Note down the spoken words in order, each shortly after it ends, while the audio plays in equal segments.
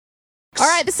All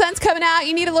right, the sun's coming out.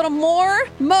 You need a little more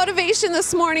motivation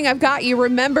this morning. I've got you.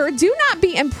 Remember, do not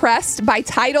be impressed by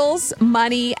titles,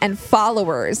 money, and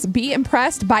followers. Be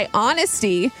impressed by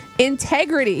honesty,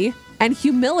 integrity, and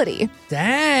humility.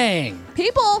 Dang.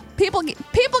 People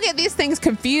get these things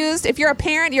confused. If you're a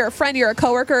parent, you're a friend, you're a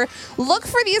coworker, look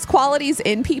for these qualities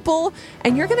in people,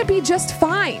 and you're going to be just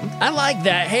fine. I like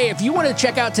that. Hey, if you want to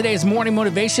check out today's morning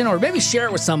motivation or maybe share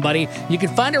it with somebody, you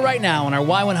can find it right now on our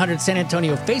Y100 San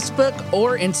Antonio Facebook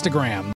or Instagram.